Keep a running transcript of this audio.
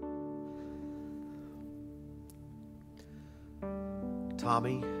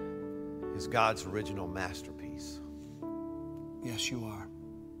Tommy is God's original masterpiece. Yes, you are.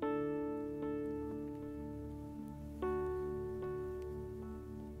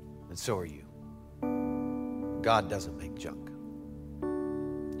 And so are you. God doesn't make junk.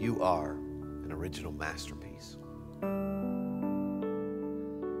 You are an original masterpiece.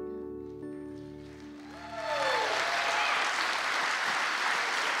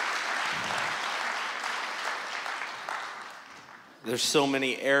 There's so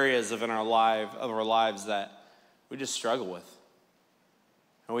many areas of our lives that we just struggle with.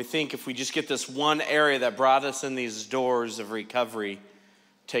 And we think if we just get this one area that brought us in these doors of recovery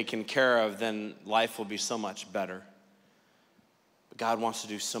taken care of, then life will be so much better. But God wants to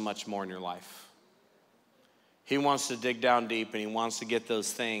do so much more in your life. He wants to dig down deep, and he wants to get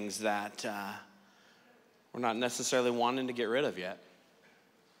those things that we're not necessarily wanting to get rid of yet.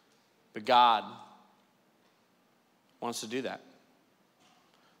 But God wants to do that.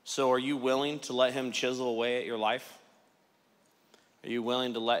 So are you willing to let him chisel away at your life? Are you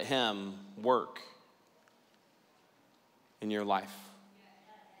willing to let him work in your life?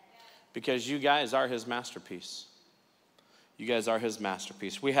 Because you guys are his masterpiece. You guys are his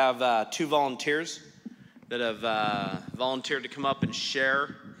masterpiece. We have 2 volunteers that have volunteered to come up and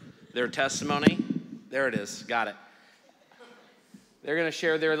share their testimony. There it is, got it. They're gonna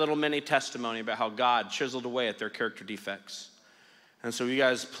share their little mini testimony about how God chiseled away at their character defects. And so you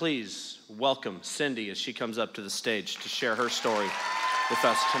guys, please welcome Cindy as she comes up to the stage to share her story with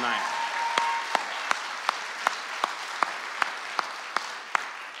us tonight.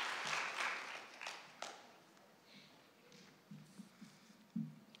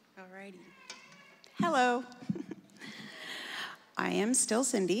 All righty. Hello. I am still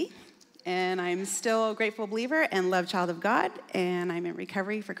Cindy, and I'm still a grateful believer and love child of God, and I'm in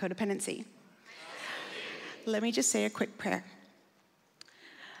recovery for codependency. Let me just say a quick prayer.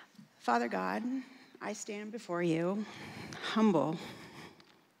 Father God, I stand before you, humble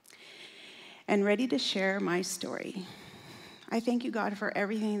and ready to share my story. I thank you, God, for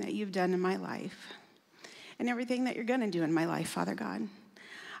everything that you've done in my life and everything that you're going to do in my life, Father God.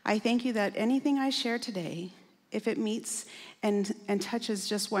 I thank you that anything I share today, if it meets and touches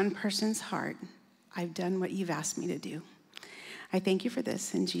just one person's heart, I've done what you've asked me to do. I thank you for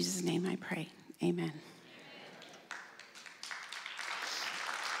this. In Jesus' name I pray. Amen.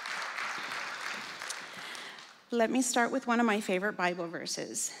 Let me start with one of my favorite Bible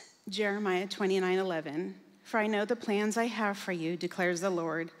verses, Jeremiah 29:11. For I know the plans I have for you, declares the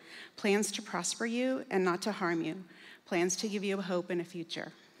Lord, plans to prosper you and not to harm you, plans to give you a hope and a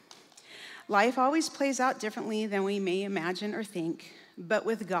future. Life always plays out differently than we may imagine or think, but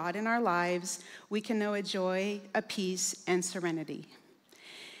with God in our lives, we can know a joy, a peace, and serenity.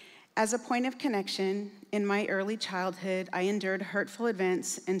 As a point of connection, in my early childhood, I endured hurtful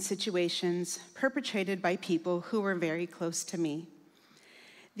events and situations perpetrated by people who were very close to me.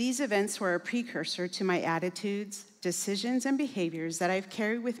 These events were a precursor to my attitudes, decisions, and behaviors that I've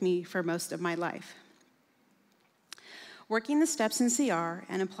carried with me for most of my life. Working the steps in CR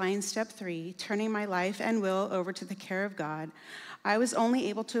and applying step 3, turning my life and will over to the care of God, I was only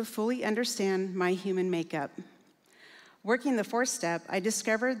able to fully understand my human makeup. Working the 4th step, I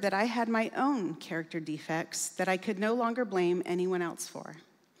discovered that I had my own character defects that I could no longer blame anyone else for.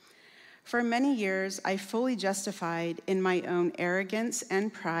 For many years, I fully justified in my own arrogance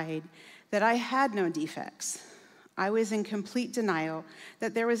and pride that I had no defects. I was in complete denial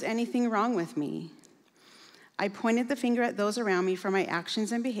that there was anything wrong with me. I pointed the finger at those around me for my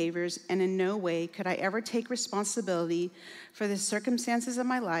actions and behaviors, and in no way could I ever take responsibility for the circumstances of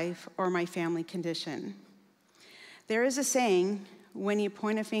my life or my family condition. There is a saying, when you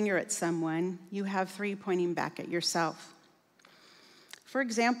point a finger at someone, you have 3 pointing back at yourself. For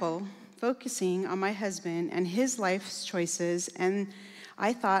example, focusing on my husband and his life's choices, and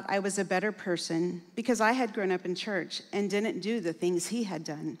I thought I was a better person because I had grown up in church and didn't do the things he had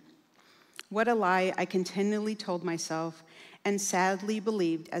done. What a lie I continually told myself and sadly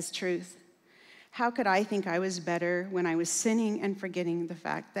believed as truth. How could I think I was better when I was sinning and forgetting the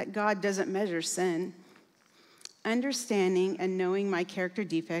fact that God doesn't measure sin? Understanding and knowing my character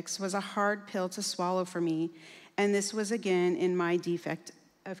defects was a hard pill to swallow for me, and this was again in my defect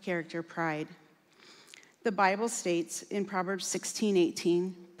of character, pride. The Bible states in Proverbs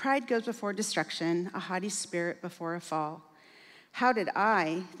 16:18, pride goes before destruction, a haughty spirit before a fall. How did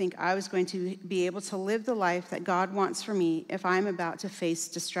I think I was going to be able to live the life that God wants for me if I'm about to face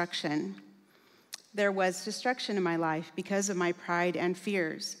destruction? There was destruction in my life because of my pride and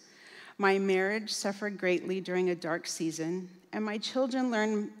fears. My marriage suffered greatly during a dark season, and my children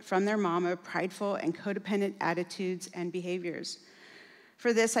learned from their mama prideful and codependent attitudes and behaviors.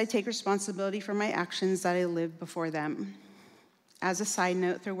 For this, I take responsibility for my actions that I lived before them. As a side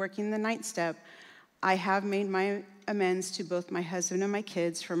note, through working the 9th step, I have made my amends to both my husband and my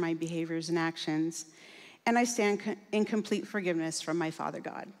kids for my behaviors and actions, and I stand in complete forgiveness from my Father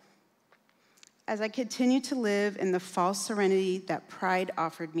God. As I continued to live in the false serenity that pride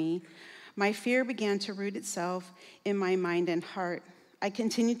offered me, my fear began to root itself in my mind and heart. I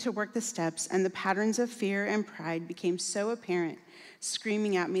continued to work the steps, and the patterns of fear and pride became so apparent,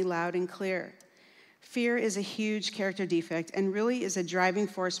 screaming at me loud and clear. Fear is a huge character defect and really is a driving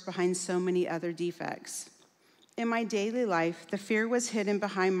force behind so many other defects. In my daily life, the fear was hidden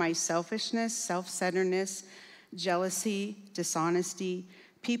behind my selfishness, self-centeredness, jealousy, dishonesty,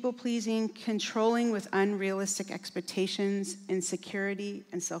 people-pleasing, controlling with unrealistic expectations, insecurity,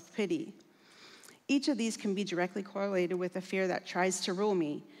 and self-pity. Each of these can be directly correlated with a fear that tries to rule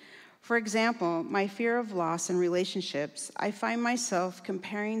me. For example, my fear of loss in relationships. I find myself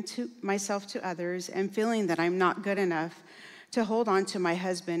comparing myself to others and feeling that I'm not good enough to hold on to my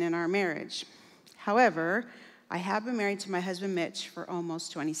husband in our marriage. However, I have been married to my husband, Mitch, for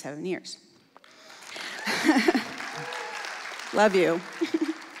almost 27 years. Love you.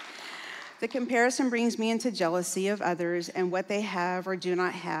 The comparison brings me into jealousy of others and what they have or do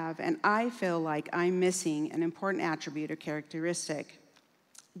not have, and I feel like I'm missing an important attribute or characteristic.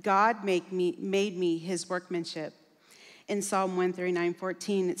 God made me his workmanship. In Psalm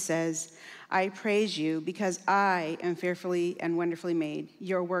 139:14, it says, I praise you because I am fearfully and wonderfully made.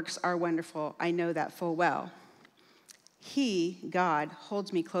 Your works are wonderful. I know that full well. He, God,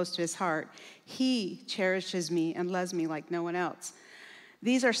 holds me close to his heart. He cherishes me and loves me like no one else.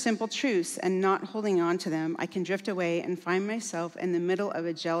 These are simple truths, and not holding on to them, I can drift away and find myself in the middle of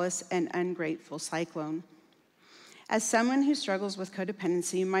a jealous and ungrateful cyclone. As someone who struggles with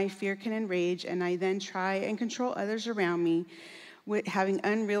codependency, my fear can enrage, and I then try and control others around me with having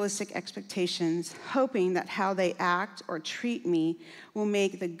unrealistic expectations, hoping that how they act or treat me will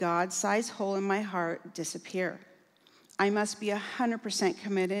make the God-sized hole in my heart disappear. I must be 100%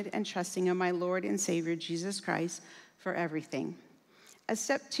 committed and trusting of my Lord and Savior, Jesus Christ, for everything. As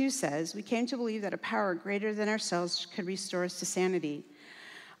step 2 says, we came to believe that a power greater than ourselves could restore us to sanity.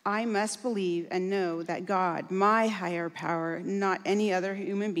 I must believe and know that God, my higher power, not any other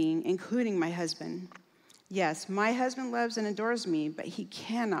human being, including my husband. Yes, my husband loves and adores me, but he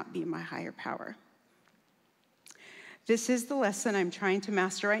cannot be my higher power. This is the lesson I'm trying to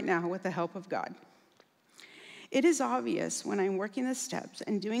master right now with the help of God. It is obvious when I'm working the steps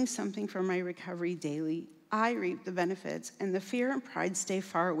and doing something for my recovery daily, I reap the benefits, and the fear and pride stay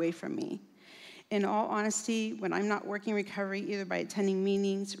far away from me. In all honesty, when I'm not working recovery, either by attending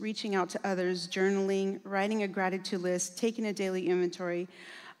meetings, reaching out to others, journaling, writing a gratitude list, taking a daily inventory,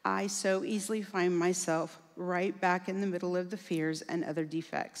 I so easily find myself right back in the middle of the fears and other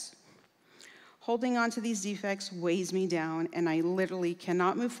defects. Holding on to these defects weighs me down, and I literally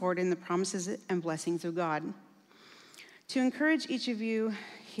cannot move forward in the promises and blessings of God. To encourage each of you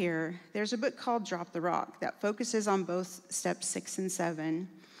here, there's a book called Drop the Rock that focuses on both steps 6 and 7.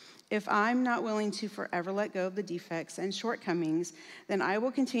 If I'm not willing to forever let go of the defects and shortcomings, then I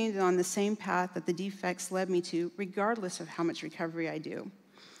will continue on the same path that the defects led me to, regardless of how much recovery I do.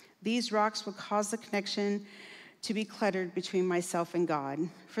 These rocks will cause the connection to be cluttered between myself and God.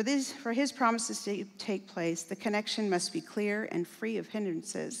 For his promises to take place, the connection must be clear and free of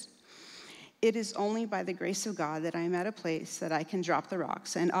hindrances. It is only by the grace of God that I am at a place that I can drop the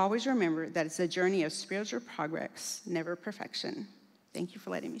rocks and always remember that it's a journey of spiritual progress, never perfection. Thank you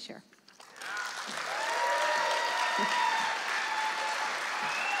for letting me share.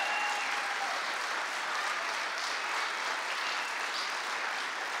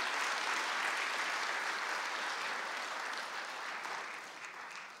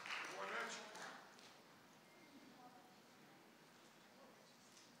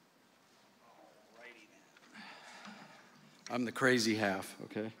 I'm the crazy half,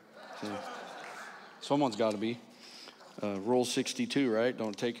 okay? So, someone's got to be. Rule 62, right?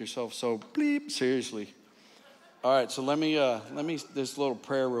 Don't take yourself so bleep seriously. All right, so let me this little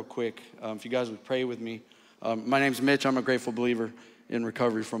prayer real quick. If you guys would pray with me. My name's Mitch. I'm a grateful believer in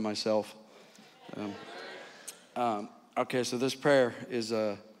recovery from myself. Okay, so this prayer is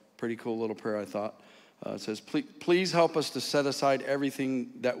a pretty cool little prayer, I thought. It says, please help us to set aside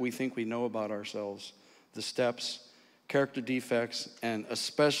everything that we think we know about ourselves, the steps, character defects, and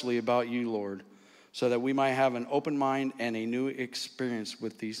especially about you, Lord, so that we might have an open mind and a new experience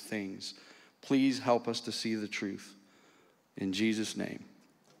with these things. Please help us to see the truth. In Jesus' name,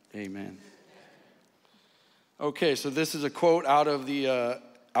 amen. Okay, so this is a quote out of the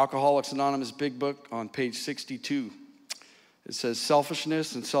Alcoholics Anonymous Big Book on page 62. It says,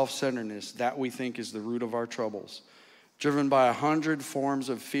 selfishness and self-centeredness, that we think is the root of our troubles. Driven by 100 forms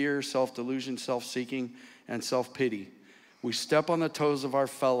of fear, self-delusion, self-seeking, and self-pity. We step on the toes of our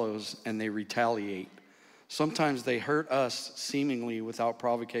fellows and they retaliate. Sometimes they hurt us seemingly without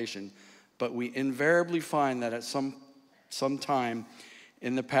provocation, but we invariably find that at some time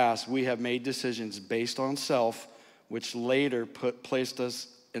in the past, we have made decisions based on self, which later placed us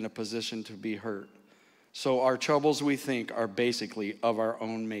in a position to be hurt. So our troubles, we think, are basically of our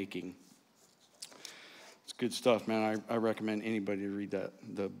own making. It's good stuff, man. I recommend anybody to read that,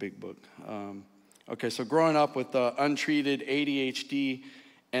 the big book. Okay, so growing up with untreated ADHD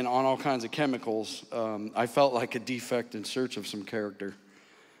and on all kinds of chemicals, I felt like a defect in search of some character.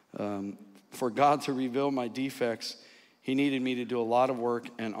 For God to reveal my defects, he needed me to do a lot of work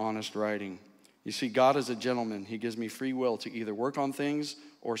and honest writing. You see, God is a gentleman. He gives me free will to either work on things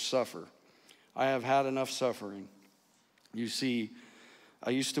or suffer. I have had enough suffering. You see, I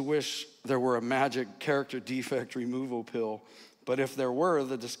used to wish there were a magic character defect removal pill, but if there were,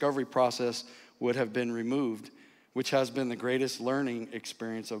 the discovery process would have been removed, which has been the greatest learning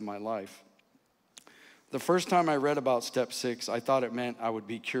experience of my life. The first time I read about step 6, I thought it meant I would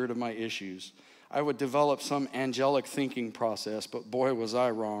be cured of my issues. I would develop some angelic thinking process, but boy, was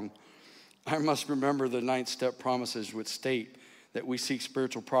I wrong. I must remember the 9th step promises which state that we seek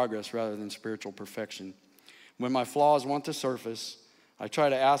spiritual progress rather than spiritual perfection. When my flaws want to surface, I try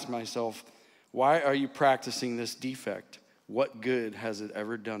to ask myself, why are you practicing this defect? What good has it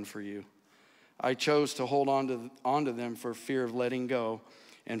ever done for you? I chose to hold on to them for fear of letting go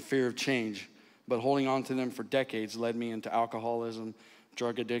and fear of change, but holding on to them for decades led me into alcoholism,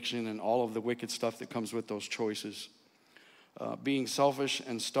 drug addiction, and all of the wicked stuff that comes with those choices. Being selfish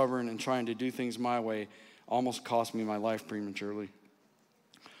and stubborn and trying to do things my way almost cost me my life prematurely.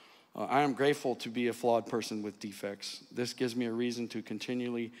 I am grateful to be a flawed person with defects. This gives me a reason to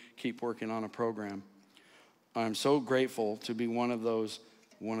continually keep working on a program. I am so grateful to be one of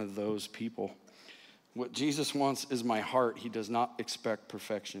those people. What Jesus wants is my heart. He does not expect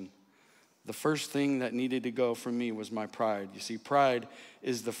perfection. The first thing that needed to go from me was my pride. You see, pride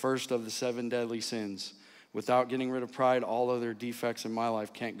is the first of the 7 deadly sins. Without getting rid of pride, all other defects in my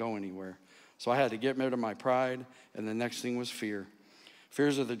life can't go anywhere. So I had to get rid of my pride, and the next thing was fear.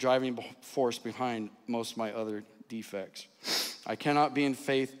 Fears are the driving force behind most of my other defects. I cannot be in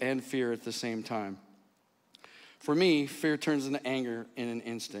faith and fear at the same time. For me, fear turns into anger in an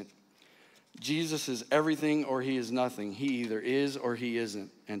instant. Jesus is everything or he is nothing. He either is or he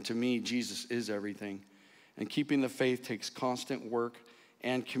isn't. And to me, Jesus is everything. And keeping the faith takes constant work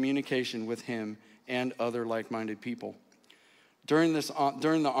and communication with him and other like-minded people. During the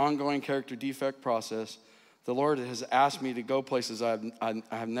ongoing character defect process, the Lord has asked me to go places I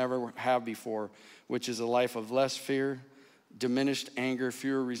have never have before, which is a life of less fear, diminished anger,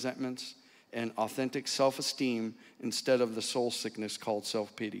 fewer resentments, and authentic self-esteem instead of the soul sickness called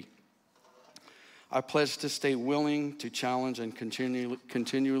self-pity. I pledge to stay willing to challenge and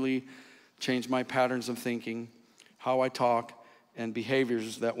continually change my patterns of thinking, how I talk, and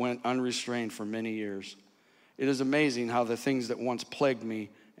behaviors that went unrestrained for many years. It is amazing how the things that once plagued me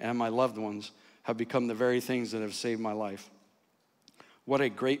and my loved ones have become the very things that have saved my life. What a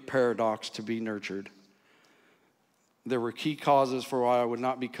great paradox to be nurtured. There were key causes for why I would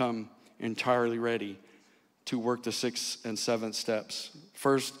not become entirely ready to work the 6th and 7th steps.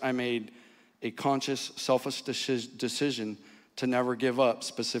 First, I made a conscious, selfish decision to never give up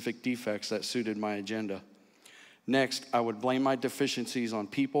specific defects that suited my agenda. Next, I would blame my deficiencies on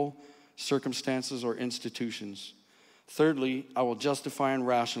people, circumstances, or institutions. Thirdly, I will justify and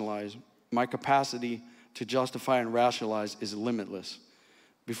rationalize. My capacity to justify and rationalize is limitless.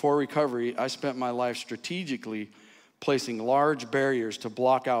 Before recovery, I spent my life strategically placing large barriers to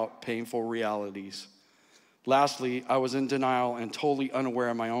block out painful realities. Lastly, I was in denial and totally unaware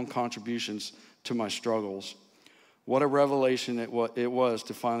of my own contributions to my struggles. What a revelation it was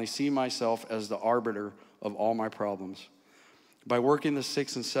to finally see myself as the arbiter of all my problems. By working the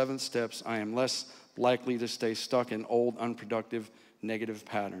 6th and 7th steps, I am less likely to stay stuck in old, unproductive, negative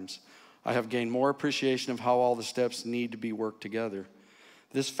patterns. I have gained more appreciation of how all the steps need to be worked together.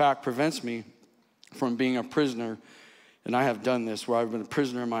 This fact prevents me from being a prisoner, and I have done this, where I've been a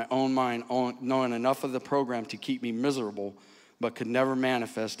prisoner in my own mind, knowing enough of the program to keep me miserable, but could never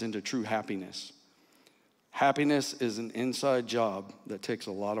manifest into true happiness. Happiness is an inside job that takes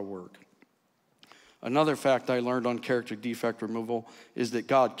a lot of work. Another fact I learned on character defect removal is that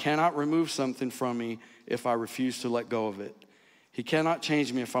God cannot remove something from me if I refuse to let go of it. He cannot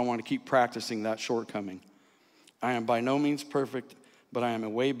change me if I want to keep practicing that shortcoming. I am by no means perfect, but I am a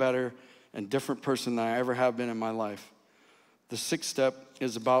way better and different person than I ever have been in my life. The sixth step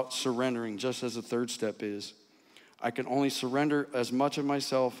is about surrendering, just as the third step is. I can only surrender as much of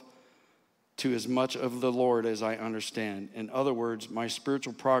myself to as much of the Lord as I understand. In other words, my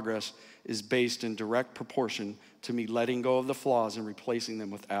spiritual progress is based in direct proportion to me letting go of the flaws and replacing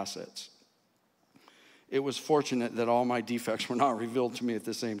them with assets. It was fortunate that all my defects were not revealed to me at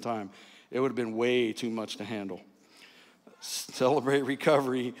the same time. It would have been way too much to handle. Celebrate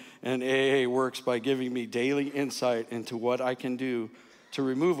Recovery and AA works by giving me daily insight into what I can do to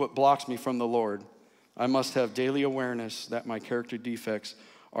remove what blocks me from the Lord. I must have daily awareness that my character defects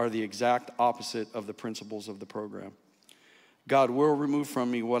are the exact opposite of the principles of the program. God will remove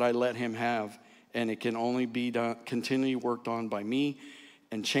from me what I let him have, and it can only be done, continually worked on by me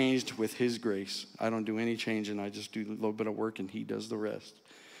and changed with his grace. I don't do any changing. I just do a little bit of work, and he does the rest.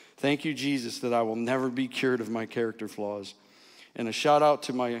 Thank you, Jesus, that I will never be cured of my character flaws. And a shout out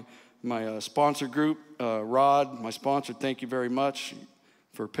to my sponsor group, Rod, my sponsor. Thank you very much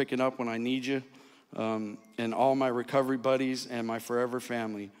for picking up when I need you. And all my recovery buddies and my forever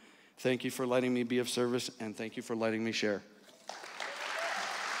family. Thank you for letting me be of service, and thank you for letting me share.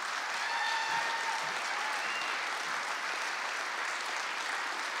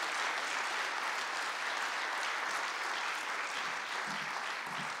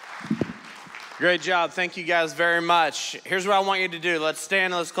 Great job. Thank you guys very much. Here's what I want you to do. Let's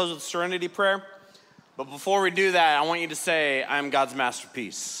stand and let's close with the serenity prayer. But before we do that, I want you to say, I am God's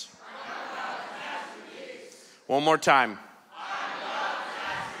masterpiece. One more time.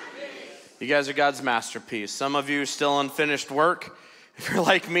 You guys are God's masterpiece. Some of you are still unfinished work. If you're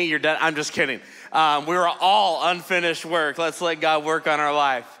like me, you're done. I'm just kidding. We're all unfinished work. Let's let God work on our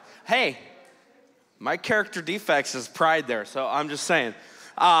life. Hey, my character defects is pride there, so I'm just saying.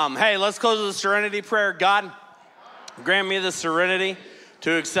 Hey, let's close with the serenity prayer. God, grant me the serenity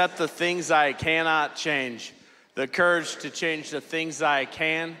to accept the things I cannot change, the courage to change the things I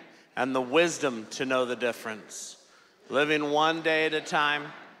can, and the wisdom to know the difference. Living one day at a time,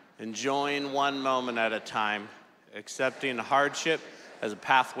 enjoying one moment at a time, accepting hardship as a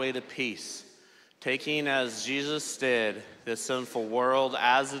pathway to peace, taking as Jesus did this sinful world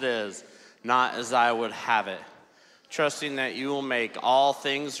as it is, not as I would have it, trusting that you will make all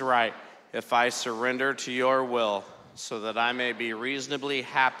things right if I surrender to your will, so that I may be reasonably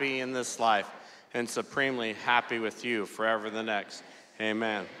happy in this life and supremely happy with you forever the next.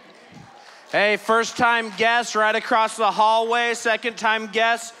 Amen. Hey, first-time guests right across the hallway, second-time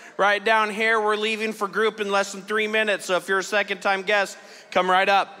guests right down here. We're leaving for group in less than 3 minutes, so if you're a second-time guest, come right up.